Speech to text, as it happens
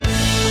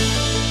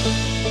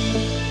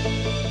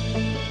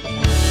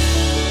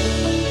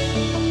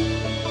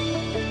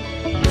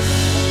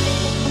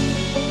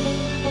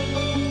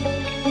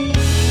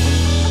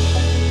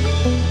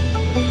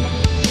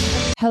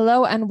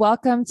and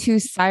welcome to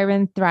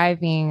Siren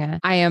Thriving.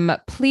 I am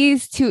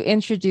pleased to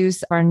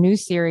introduce our new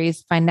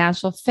series,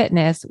 Financial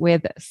Fitness,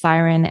 with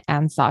Siren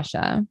and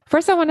Sasha.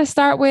 First, I want to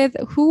start with,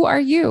 who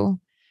are you?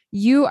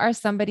 You are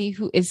somebody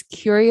who is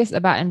curious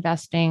about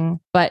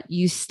investing, but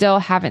you still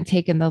haven't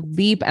taken the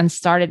leap and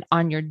started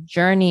on your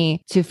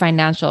journey to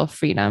financial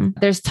freedom.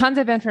 There's tons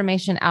of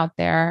information out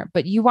there,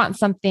 but you want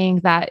something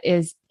that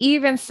is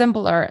even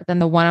simpler than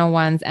the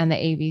one-on-ones and the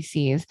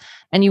ABCs.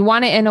 And you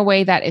want it in a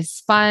way that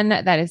is fun,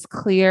 that is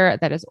clear,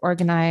 that is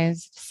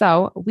organized.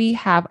 So we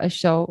have a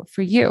show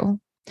for you.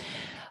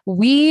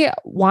 We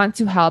want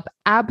to help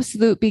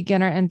absolute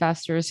beginner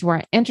investors who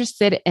are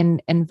interested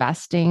in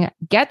investing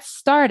get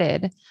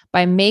started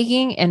by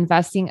making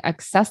investing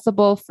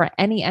accessible for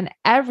any and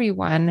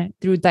everyone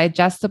through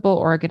digestible,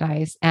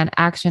 organized, and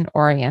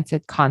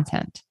action-oriented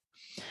content.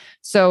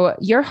 So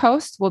your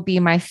host will be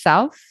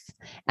myself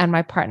and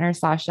my partner,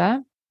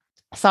 Sasha.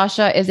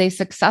 Sasha is a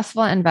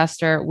successful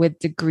investor with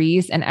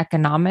degrees in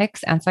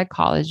economics and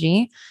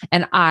psychology,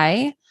 and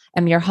I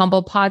am your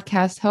humble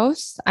podcast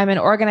host. I'm an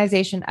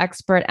organization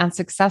expert and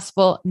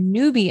successful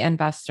newbie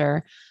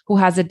investor who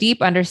has a deep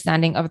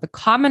understanding of the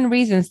common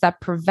reasons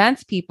that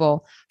prevent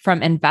people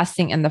from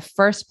investing in the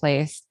first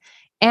place.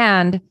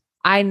 And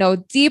I know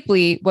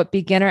deeply what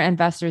beginner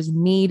investors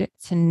need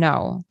to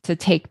know to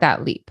take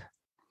that leap.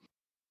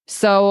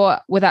 So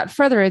without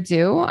further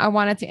ado, I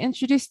wanted to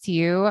introduce to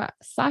you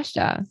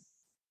Sasha.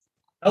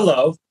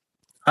 Hello,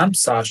 I'm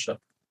Sasha.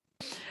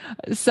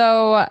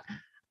 So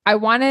I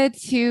wanted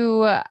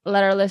to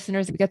let our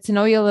listeners get to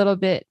know you a little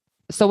bit.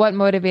 So what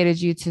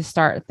motivated you to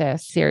start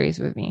this series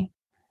with me?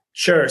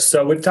 Sure.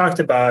 So we've talked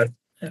about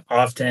it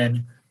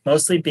often,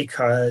 mostly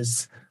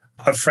because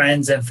our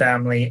friends and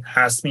family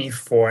ask me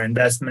for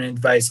investment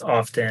advice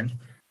often,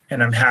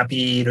 and I'm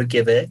happy to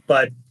give it.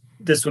 But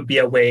this would be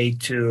a way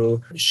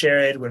to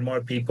share it with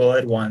more people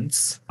at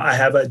once. I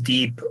have a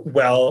deep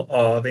well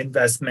of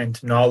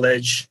investment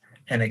knowledge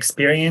and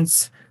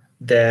experience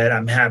that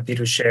I'm happy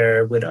to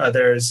share with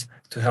others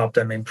to help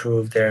them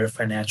improve their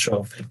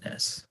financial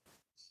fitness.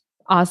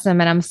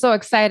 Awesome. And I'm so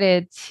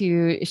excited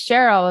to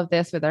share all of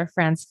this with our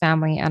friends,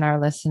 family, and our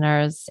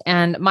listeners.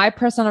 And my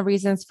personal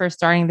reasons for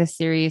starting this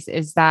series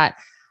is that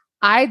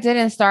I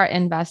didn't start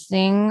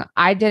investing.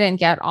 I didn't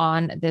get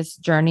on this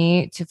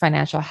journey to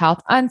financial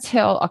health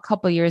until a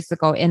couple of years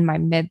ago in my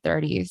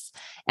mid-30s.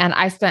 And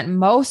I spent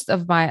most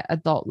of my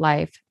adult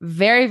life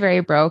very,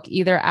 very broke,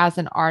 either as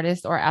an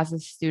artist or as a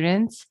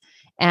student.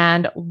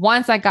 And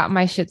once I got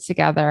my shit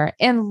together,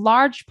 in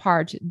large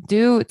part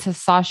due to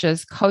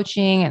Sasha's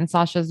coaching and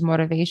Sasha's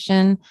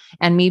motivation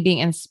and me being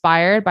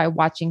inspired by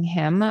watching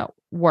him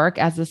work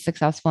as a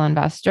successful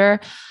investor,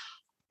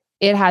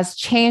 it has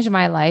changed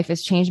my life.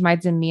 It's changed my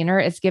demeanor.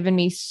 It's given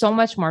me so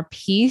much more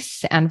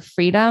peace and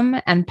freedom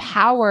and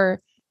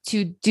power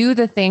to do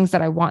the things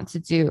that I want to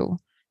do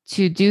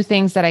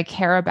things that I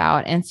care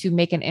about, and to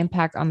make an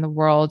impact on the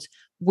world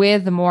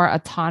with more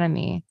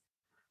autonomy.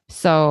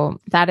 So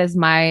that is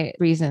my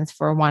reasons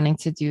for wanting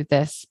to do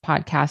this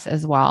podcast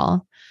as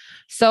well.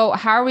 So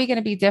how are we going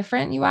to be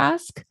different, you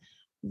ask?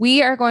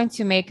 We are going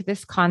to make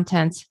this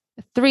content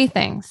three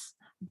things: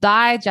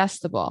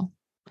 digestible.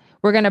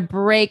 We're going to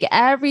break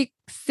every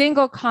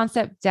single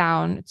concept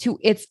down to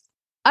its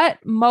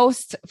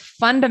utmost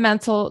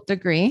fundamental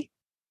degree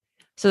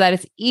so that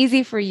it's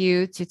easy for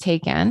you to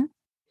take in.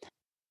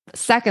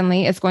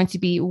 Secondly, it's going to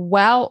be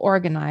well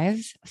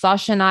organized.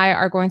 Sasha and I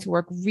are going to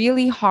work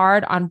really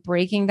hard on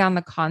breaking down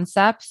the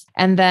concepts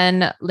and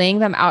then laying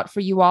them out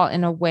for you all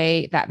in a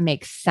way that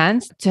makes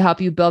sense to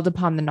help you build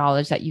upon the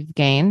knowledge that you've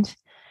gained.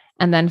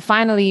 And then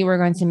finally, we're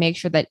going to make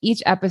sure that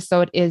each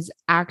episode is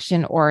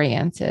action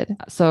oriented.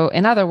 So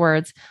in other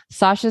words,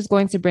 Sasha is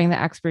going to bring the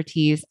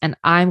expertise and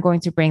I'm going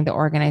to bring the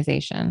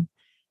organization.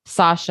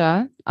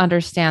 Sasha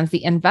understands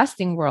the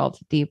investing world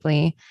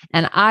deeply,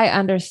 and I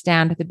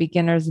understand the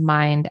beginner's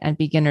mind and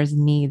beginner's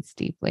needs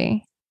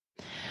deeply.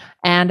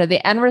 And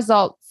the end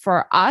result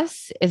for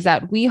us is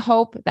that we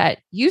hope that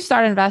you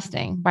start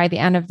investing by the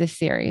end of this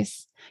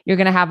series. You're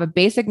going to have a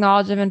basic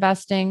knowledge of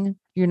investing.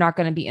 You're not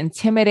going to be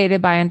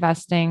intimidated by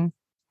investing,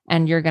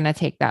 and you're going to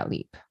take that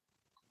leap.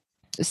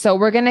 So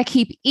we're going to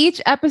keep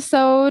each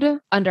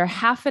episode under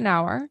half an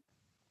hour.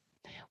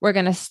 We're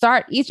going to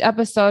start each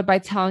episode by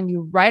telling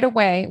you right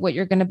away what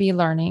you're going to be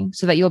learning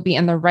so that you'll be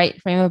in the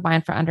right frame of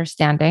mind for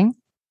understanding.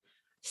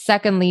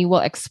 Secondly,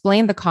 we'll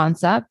explain the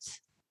concept.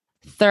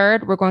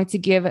 Third, we're going to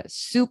give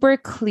super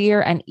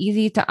clear and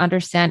easy to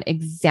understand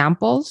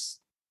examples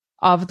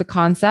of the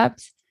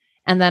concept.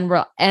 And then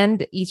we'll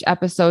end each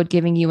episode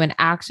giving you an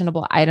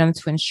actionable item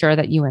to ensure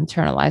that you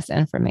internalize the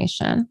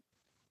information.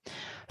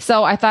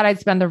 So I thought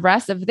I'd spend the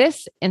rest of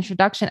this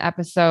introduction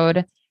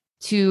episode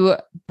to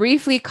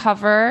briefly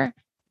cover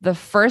the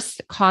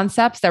first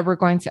concepts that we're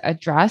going to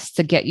address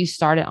to get you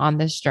started on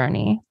this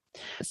journey.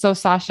 So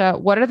Sasha,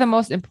 what are the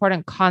most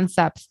important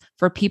concepts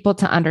for people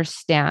to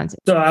understand?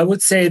 So I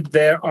would say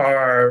there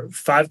are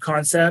 5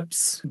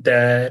 concepts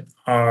that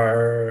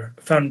are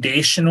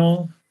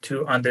foundational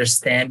to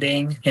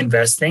understanding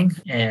investing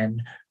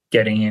and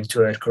getting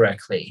into it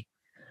correctly.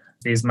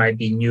 These might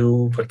be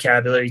new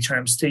vocabulary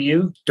terms to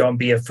you. Don't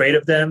be afraid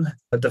of them.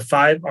 But the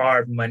 5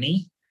 are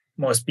money.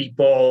 Most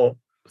people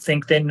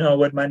think they know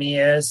what money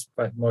is,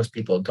 but most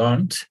people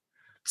don't.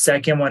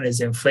 Second one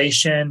is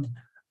inflation.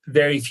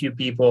 Very few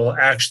people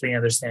actually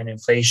understand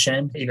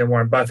inflation. Even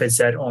Warren Buffett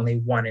said only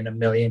 1 in a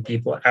million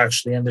people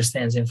actually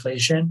understands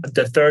inflation.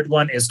 The third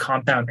one is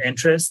compound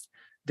interest.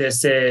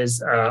 This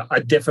is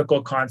a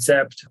difficult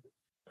concept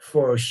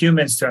for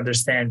humans to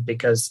understand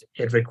because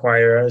it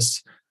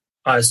requires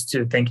us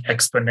to think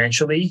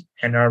exponentially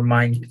and our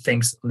mind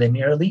thinks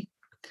linearly.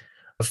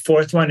 The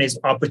fourth one is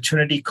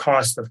opportunity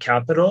cost of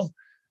capital.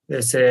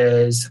 This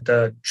is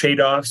the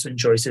trade-offs and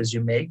choices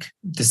you make,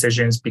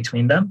 decisions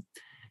between them.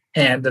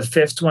 And the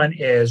fifth one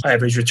is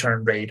average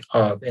return rate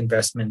of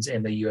investments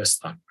in the US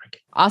stock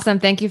market. Awesome.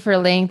 Thank you for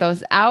laying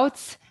those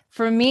out.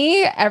 For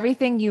me,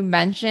 everything you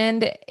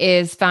mentioned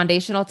is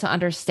foundational to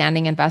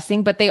understanding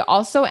investing, but they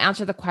also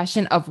answer the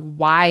question of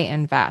why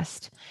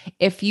invest.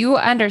 If you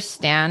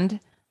understand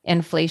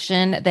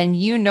inflation, then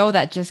you know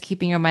that just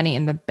keeping your money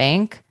in the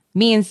bank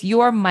means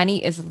your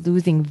money is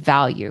losing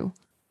value.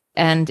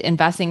 And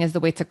investing is the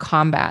way to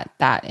combat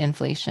that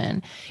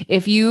inflation.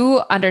 If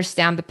you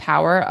understand the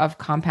power of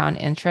compound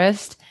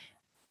interest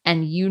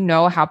and you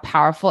know how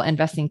powerful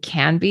investing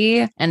can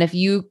be, and if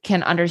you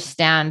can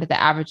understand the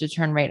average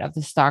return rate of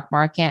the stock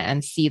market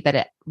and see that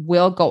it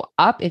will go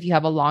up if you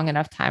have a long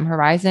enough time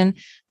horizon,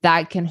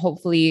 that can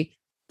hopefully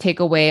take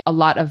away a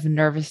lot of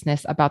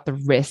nervousness about the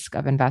risk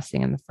of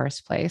investing in the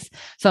first place.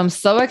 So I'm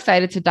so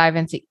excited to dive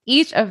into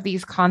each of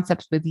these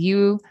concepts with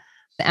you.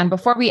 And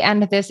before we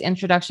end this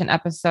introduction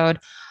episode,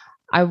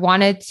 I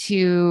wanted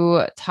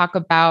to talk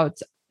about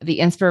the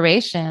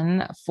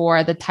inspiration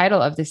for the title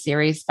of the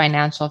series,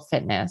 Financial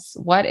Fitness.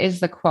 What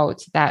is the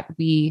quote that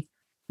we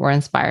were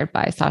inspired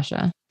by,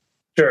 Sasha?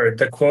 Sure.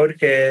 The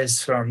quote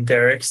is from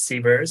Derek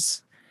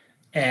Sivers.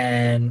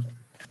 And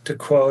the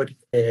quote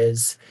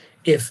is,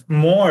 if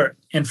more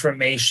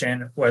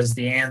information was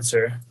the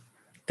answer,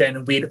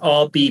 then we'd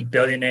all be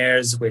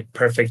billionaires with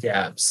perfect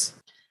abs.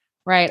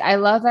 Right. I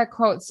love that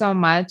quote so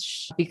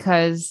much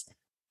because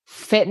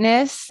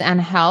fitness and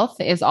health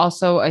is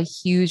also a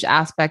huge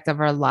aspect of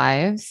our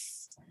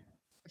lives.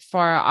 For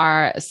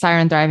our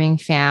Siren Thriving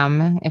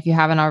fam, if you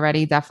haven't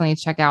already, definitely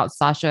check out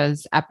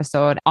Sasha's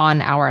episode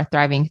on our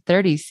Thriving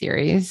 30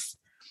 series,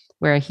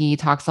 where he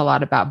talks a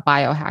lot about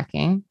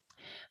biohacking.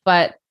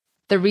 But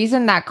the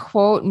reason that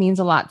quote means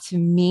a lot to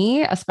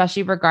me,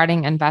 especially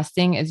regarding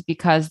investing, is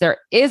because there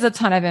is a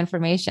ton of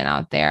information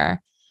out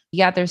there.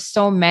 Yet there's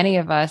so many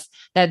of us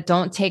that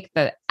don't take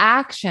the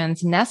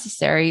actions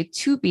necessary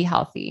to be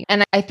healthy.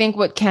 And I think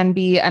what can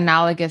be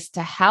analogous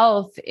to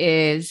health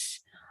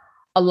is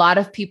a lot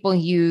of people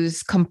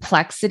use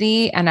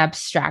complexity and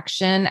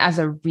abstraction as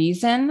a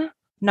reason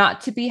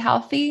not to be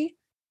healthy.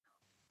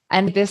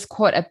 And this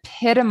quote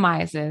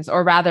epitomizes,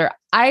 or rather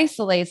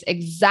isolates,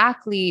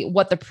 exactly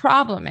what the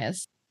problem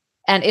is.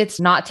 And it's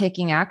not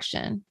taking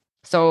action.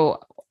 So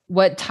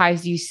what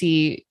ties do you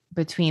see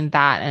between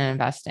that and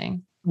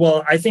investing?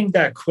 Well, I think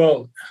that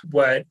quote,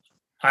 what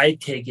I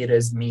take it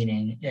as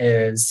meaning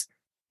is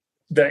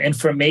the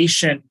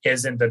information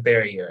isn't the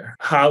barrier.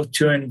 How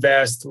to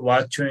invest,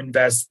 what to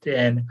invest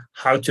in,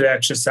 how to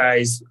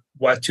exercise,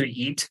 what to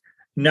eat.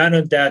 None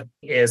of that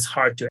is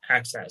hard to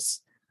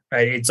access,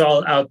 right? It's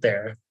all out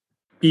there.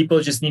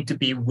 People just need to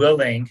be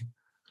willing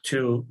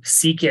to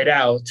seek it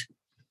out.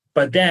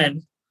 But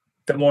then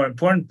the more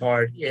important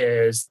part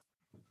is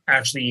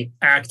actually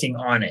acting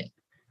on it.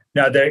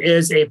 Now, there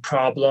is a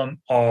problem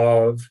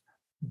of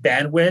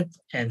bandwidth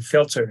and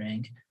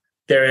filtering.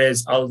 There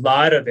is a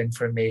lot of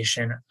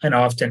information and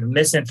often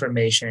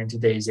misinformation in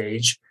today's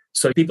age.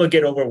 So people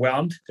get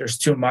overwhelmed. There's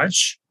too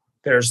much.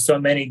 There's so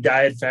many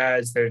diet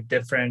fads. There are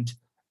different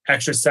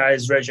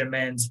exercise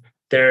regimens.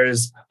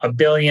 There's a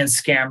billion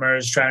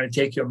scammers trying to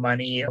take your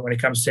money when it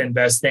comes to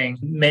investing.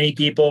 Many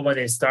people, when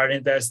they start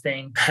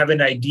investing, have an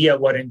idea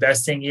what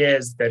investing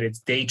is, that it's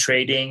day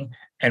trading,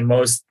 and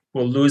most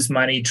will lose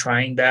money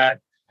trying that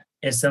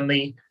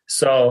instantly.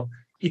 So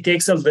it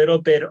takes a little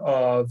bit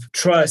of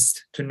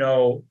trust to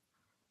know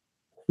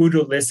who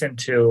to listen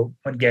to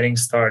when getting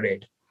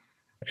started.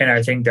 And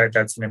I think that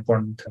that's an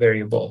important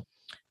variable.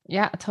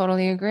 Yeah, I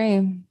totally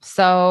agree.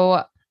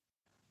 So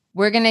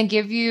we're going to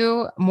give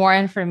you more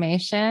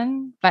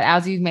information, but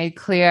as you've made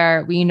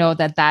clear, we know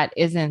that that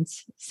isn't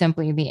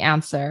simply the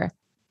answer.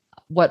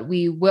 What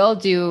we will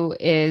do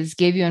is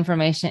give you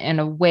information in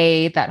a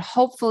way that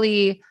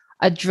hopefully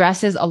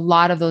addresses a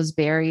lot of those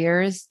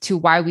barriers to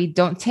why we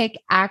don't take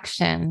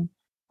action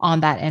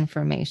on that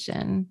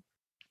information.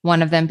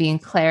 One of them being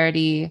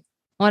clarity,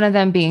 one of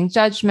them being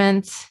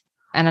judgment,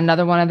 and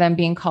another one of them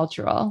being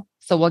cultural.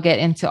 So we'll get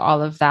into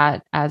all of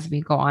that as we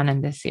go on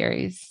in this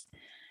series.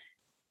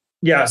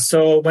 Yeah.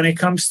 So when it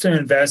comes to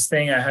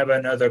investing, I have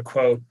another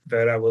quote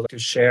that I would like to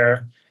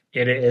share.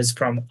 It is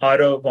from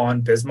Otto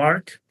von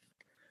Bismarck.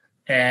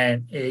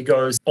 And it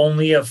goes,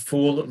 only a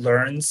fool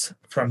learns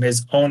from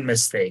his own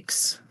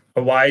mistakes.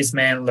 A wise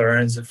man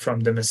learns from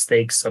the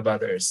mistakes of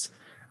others,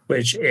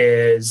 which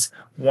is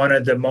one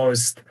of the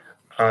most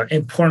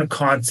important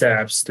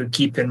concepts to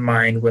keep in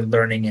mind when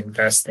learning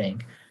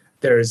investing.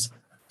 There's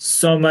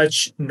so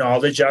much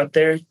knowledge out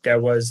there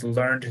that was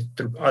learned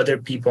through other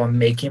people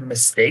making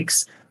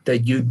mistakes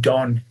that you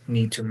don't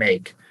need to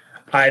make.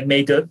 I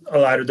made a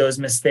lot of those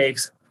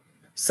mistakes.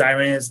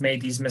 Siren has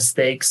made these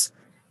mistakes.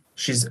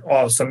 She's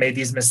also made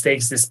these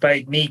mistakes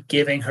despite me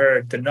giving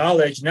her the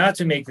knowledge not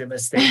to make the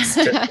mistakes.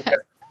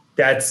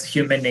 That's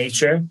human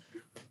nature.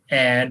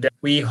 And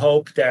we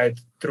hope that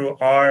through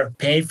our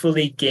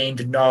painfully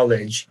gained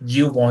knowledge,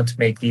 you won't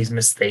make these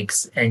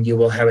mistakes and you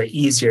will have an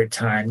easier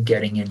time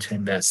getting into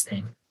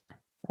investing.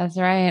 That's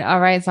right. All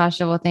right,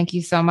 Sasha. Well, thank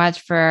you so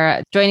much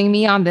for joining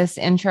me on this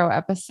intro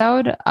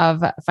episode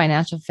of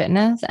Financial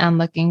Fitness, and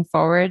looking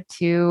forward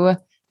to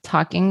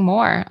talking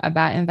more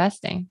about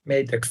investing.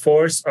 May the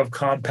force of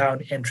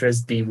compound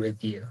interest be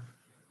with you.